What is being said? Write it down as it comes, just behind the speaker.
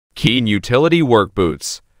Keen Utility Work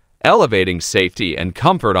Boots, elevating safety and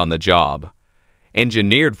comfort on the job.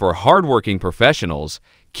 Engineered for hardworking professionals,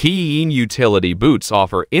 Keen Utility Boots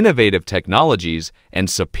offer innovative technologies and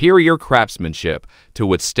superior craftsmanship to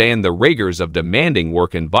withstand the rigors of demanding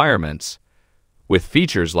work environments. With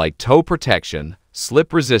features like toe protection,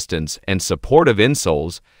 slip resistance, and supportive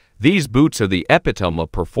insoles, these boots are the epitome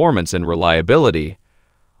of performance and reliability.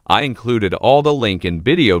 I included all the link in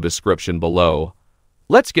video description below.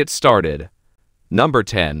 Let's get started. Number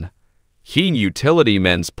 10. Keen Utility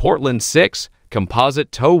Men's Portland 6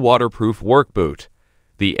 Composite Toe Waterproof Work Boot.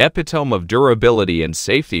 The epitome of durability and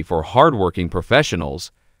safety for hardworking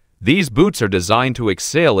professionals. These boots are designed to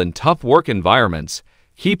excel in tough work environments,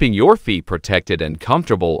 keeping your feet protected and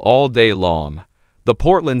comfortable all day long. The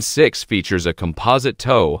Portland 6 features a composite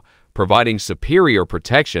toe, providing superior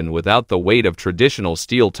protection without the weight of traditional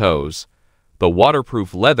steel toes. The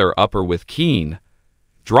waterproof leather upper with Keen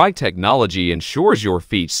Dry technology ensures your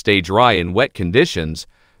feet stay dry in wet conditions,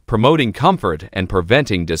 promoting comfort and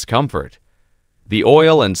preventing discomfort. The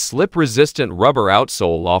oil and slip-resistant rubber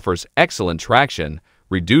outsole offers excellent traction,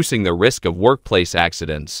 reducing the risk of workplace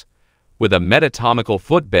accidents. With a metatomical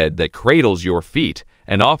footbed that cradles your feet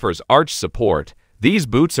and offers arch support, these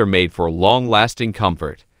boots are made for long-lasting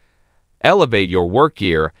comfort. Elevate your work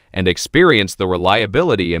gear and experience the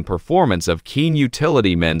reliability and performance of Keen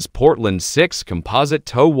Utility Men's Portland 6 Composite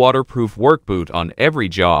Toe Waterproof Work Boot on every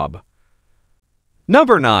job.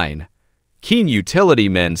 Number 9. Keen Utility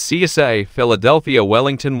Men's CSA Philadelphia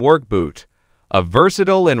Wellington Work Boot. A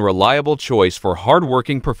versatile and reliable choice for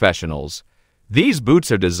hardworking professionals. These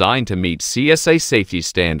boots are designed to meet CSA safety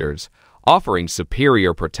standards, offering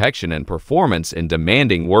superior protection and performance in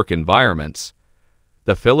demanding work environments.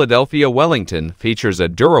 The Philadelphia Wellington features a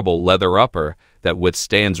durable leather upper that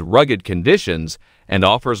withstands rugged conditions and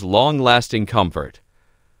offers long-lasting comfort.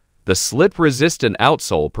 The slip-resistant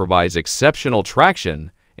outsole provides exceptional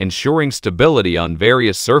traction, ensuring stability on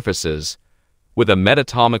various surfaces. With a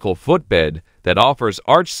metatomical footbed that offers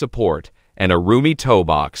arch support and a roomy toe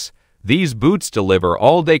box, these boots deliver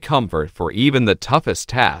all-day comfort for even the toughest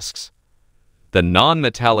tasks. The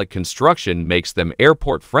non-metallic construction makes them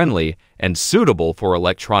airport-friendly and suitable for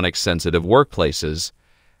electronic-sensitive workplaces.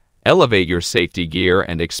 Elevate your safety gear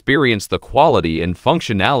and experience the quality and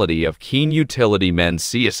functionality of Keen Utility Men's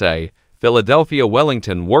CSA Philadelphia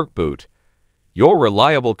Wellington Work Boot, your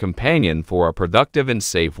reliable companion for a productive and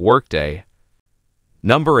safe workday.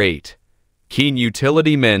 Number 8. Keen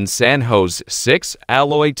Utility Men's San Jose 6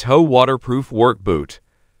 Alloy Toe Waterproof Work Boot.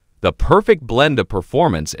 The perfect blend of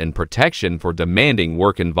performance and protection for demanding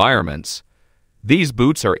work environments. These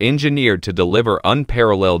boots are engineered to deliver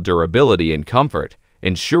unparalleled durability and comfort,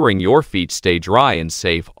 ensuring your feet stay dry and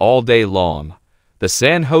safe all day long. The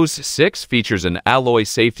San Jose 6 features an alloy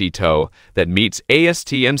safety toe that meets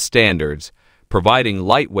ASTM standards, providing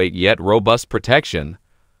lightweight yet robust protection.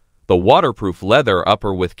 The waterproof leather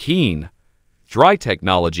upper with Keen Dry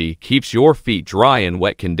technology keeps your feet dry in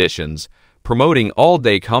wet conditions, promoting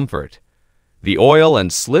all-day comfort. The oil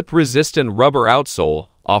and slip-resistant rubber outsole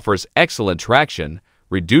offers excellent traction,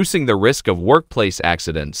 reducing the risk of workplace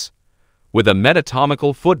accidents. With a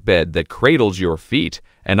metatomical footbed that cradles your feet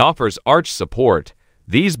and offers arch support,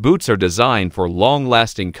 these boots are designed for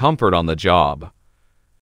long-lasting comfort on the job.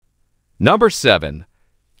 Number 7.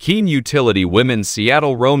 Keen Utility Women's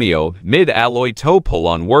Seattle Romeo Mid-Alloy Toe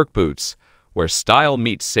Pull-On Work Boots, where style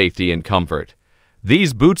meets safety and comfort.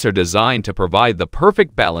 These boots are designed to provide the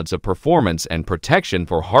perfect balance of performance and protection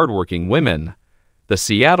for hardworking women. The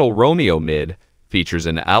Seattle Romeo Mid features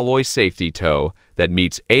an alloy safety toe that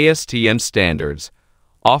meets ASTM standards,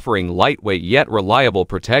 offering lightweight yet reliable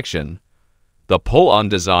protection. The pull-on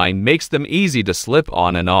design makes them easy to slip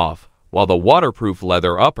on and off, while the waterproof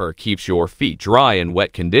leather upper keeps your feet dry in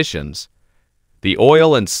wet conditions. The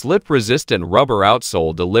oil and slip-resistant rubber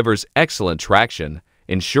outsole delivers excellent traction,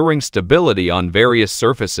 ensuring stability on various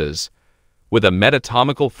surfaces. With a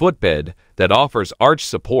metatomical footbed that offers arch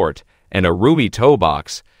support and a roomy toe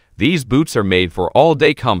box, these boots are made for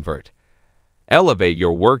all-day comfort. Elevate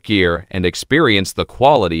your work gear and experience the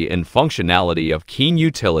quality and functionality of Keen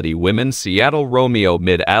Utility Women's Seattle Romeo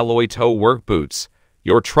Mid-Alloy Toe Work Boots,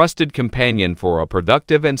 your trusted companion for a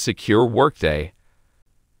productive and secure workday.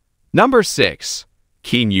 Number 6.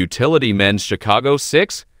 Keen Utility Men's Chicago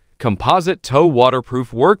 6 Composite Toe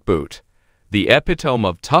Waterproof Work Boot. The epitome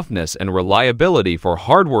of toughness and reliability for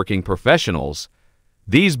hardworking professionals.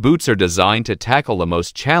 These boots are designed to tackle the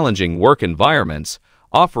most challenging work environments,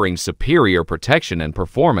 offering superior protection and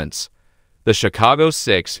performance. The Chicago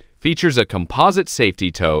 6 features a composite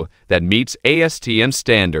safety toe that meets ASTM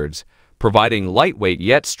standards, providing lightweight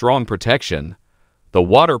yet strong protection. The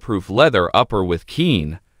waterproof leather upper with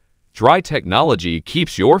Keen, dry technology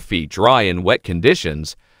keeps your feet dry in wet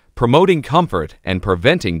conditions, promoting comfort and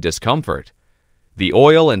preventing discomfort. The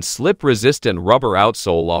oil and slip-resistant rubber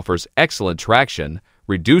outsole offers excellent traction,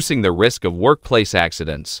 reducing the risk of workplace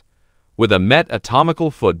accidents. With a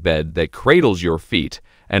atomical footbed that cradles your feet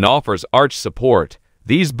and offers arch support,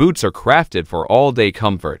 these boots are crafted for all-day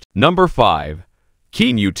comfort. Number 5.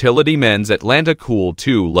 Keen Utility Men's Atlanta Cool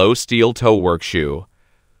 2 Low Steel Toe Work Shoe.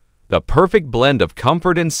 The perfect blend of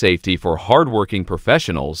comfort and safety for hardworking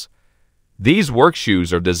professionals. These work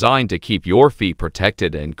shoes are designed to keep your feet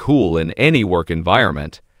protected and cool in any work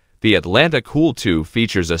environment. The Atlanta Cool 2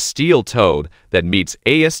 features a steel-toed that meets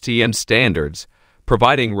ASTM standards,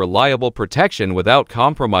 providing reliable protection without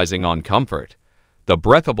compromising on comfort. The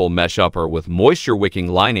breathable mesh upper with moisture-wicking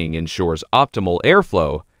lining ensures optimal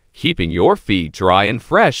airflow, keeping your feet dry and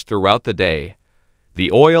fresh throughout the day.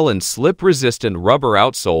 The oil and slip-resistant rubber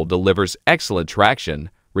outsole delivers excellent traction,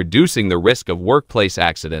 reducing the risk of workplace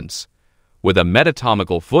accidents. With a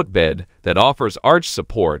metatomical footbed that offers arch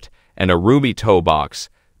support and a roomy toe box,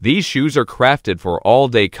 these shoes are crafted for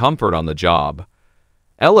all-day comfort on the job.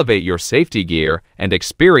 Elevate your safety gear and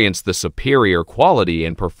experience the superior quality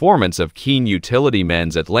and performance of Keen Utility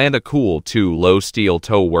Men's Atlanta Cool 2 Low Steel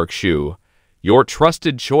Toe Work Shoe, your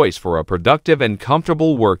trusted choice for a productive and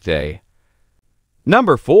comfortable workday.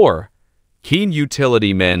 Number 4. Keen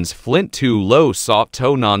Utility Men's Flint 2 Low Soft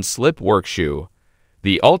Toe Non-Slip Work Shoe.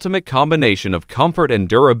 The ultimate combination of comfort and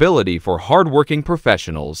durability for hardworking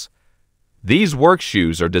professionals. These work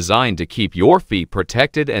shoes are designed to keep your feet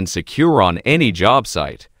protected and secure on any job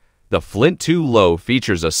site. The Flint 2 Low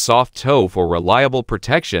features a soft toe for reliable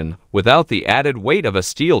protection without the added weight of a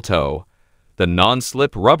steel toe. The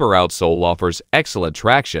non-slip rubber outsole offers excellent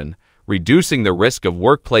traction, reducing the risk of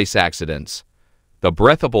workplace accidents. The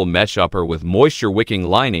breathable mesh upper with moisture-wicking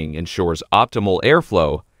lining ensures optimal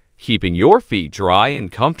airflow, keeping your feet dry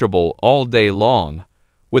and comfortable all day long.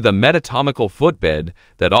 With a metatomical footbed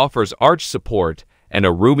that offers arch support and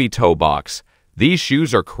a roomy toe box, these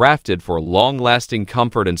shoes are crafted for long-lasting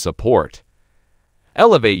comfort and support.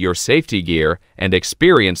 Elevate your safety gear and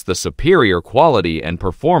experience the superior quality and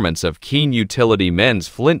performance of Keen Utility Men's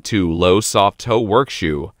Flint 2 Low Soft Toe Work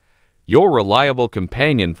Shoe, your reliable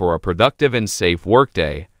companion for a productive and safe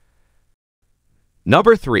workday.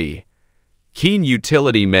 Number 3. Keen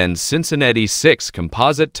Utility Men's Cincinnati 6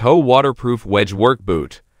 Composite Toe Waterproof Wedge Work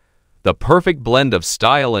Boot. The perfect blend of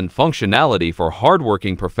style and functionality for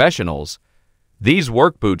hardworking professionals. These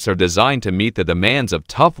work boots are designed to meet the demands of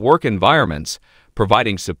tough work environments,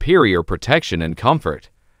 providing superior protection and comfort.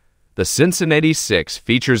 The Cincinnati 6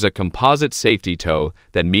 features a composite safety toe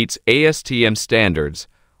that meets ASTM standards,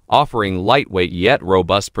 offering lightweight yet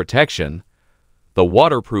robust protection. The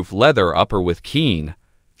waterproof leather upper with Keen,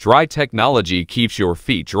 dry technology keeps your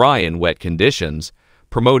feet dry in wet conditions,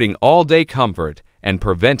 promoting all-day comfort and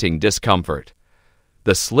preventing discomfort.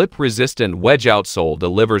 The slip-resistant wedge outsole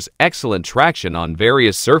delivers excellent traction on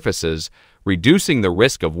various surfaces, reducing the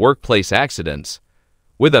risk of workplace accidents.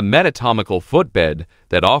 With a metatomical footbed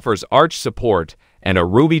that offers arch support and a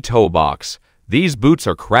roomy toe box, these boots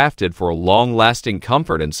are crafted for long-lasting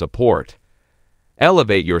comfort and support.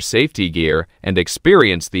 Elevate your safety gear and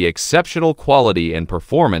experience the exceptional quality and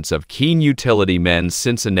performance of Keen Utility Men's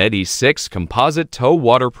Cincinnati 6 Composite Toe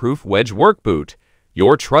Waterproof Wedge Work Boot,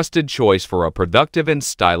 your trusted choice for a productive and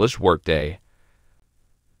stylish workday.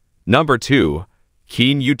 Number 2.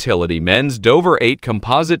 Keen Utility Men's Dover 8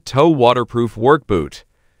 Composite Toe Waterproof Work Boot,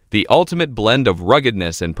 the ultimate blend of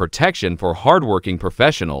ruggedness and protection for hardworking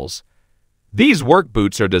professionals. These work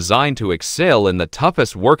boots are designed to excel in the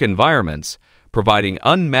toughest work environments, providing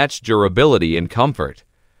unmatched durability and comfort.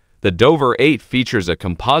 The Dover 8 features a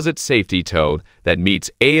composite safety toe that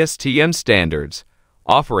meets ASTM standards,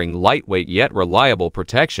 offering lightweight yet reliable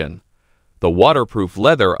protection. The waterproof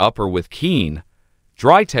leather upper with Keen,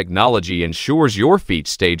 dry technology ensures your feet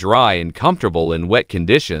stay dry and comfortable in wet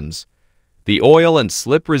conditions. The oil and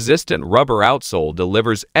slip-resistant rubber outsole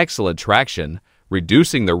delivers excellent traction,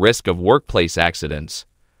 reducing the risk of workplace accidents.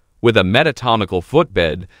 With a metatomical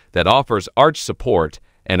footbed that offers arch support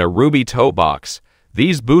and a roomy toe box,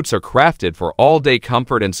 these boots are crafted for all-day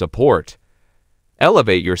comfort and support.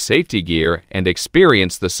 Elevate your safety gear and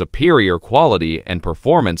experience the superior quality and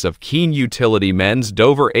performance of Keen Utility Men's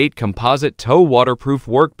Dover 8 Composite Toe Waterproof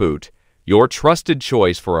Work Boot, your trusted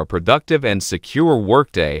choice for a productive and secure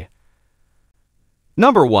workday.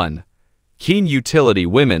 Number 1. Keen Utility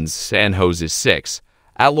Women's San Jose 6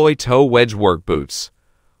 Alloy Toe Wedge Work Boots,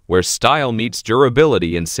 where style meets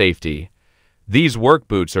durability and safety. These work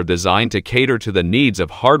boots are designed to cater to the needs of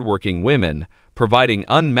hardworking women, providing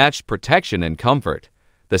unmatched protection and comfort.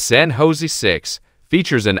 The San Jose 6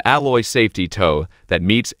 features an alloy safety toe that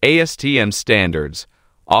meets ASTM standards,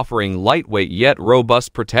 offering lightweight yet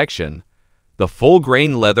robust protection. The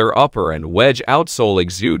full-grain leather upper and wedge outsole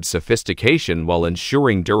exude sophistication while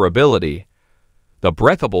ensuring durability. The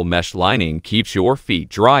breathable mesh lining keeps your feet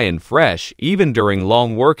dry and fresh even during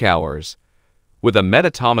long work hours. With a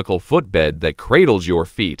metatomical footbed that cradles your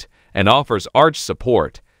feet and offers arch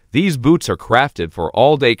support, these boots are crafted for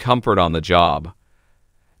all-day comfort on the job.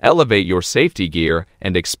 Elevate your safety gear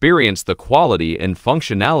and experience the quality and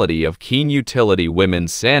functionality of Keen Utility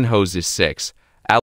Women's San Jose 6